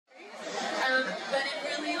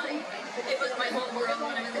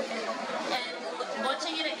when I was a kid. And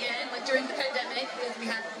watching it again, like during the pandemic, because we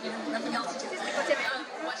had nothing else to do.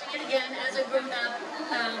 Watching it again as a grown-up,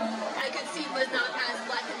 I could see it was not as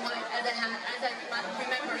black and white as I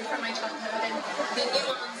remembered from my childhood, and the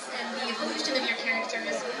nuance and the evolution of your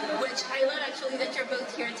characters, which I love actually that you're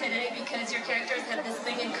both here today because your characters have this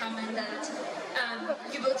thing in common that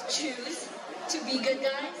you both choose to be good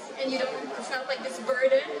guys, and you don't, it's not like this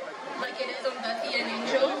burden like it is on Buffy and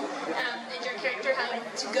Angel, and your character having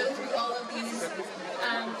to go through all of these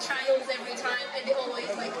trials every time, and they always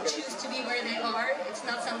like choose to be where they are. It's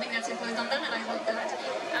not something that's imposed on them, and I love that.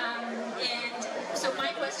 And so my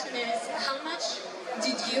question is, how much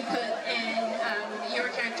did you put in your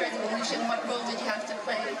character's evolution? What role did you have to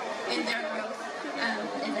play in their growth,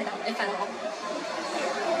 if at all?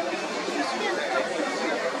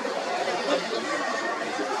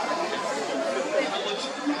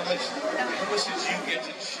 How much did you get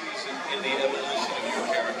to choose in the evolution of your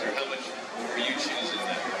character? How much were you choosing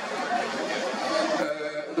that?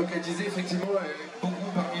 Donc elle disait effectivement,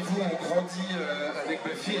 beaucoup parmi vous ont grandi avec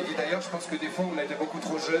Buffy. Elle dit d'ailleurs, je pense que des fois on était beaucoup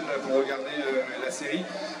trop jeunes pour regarder la série.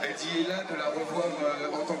 Elle dit, et là de la revoir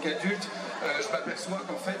en tant qu'adulte, je m'aperçois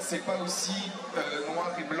qu'en fait c'est pas aussi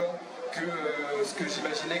noir et blanc que ce que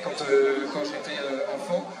j'imaginais quand j'étais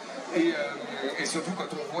enfant. Et surtout quand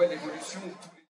on voit l'évolution.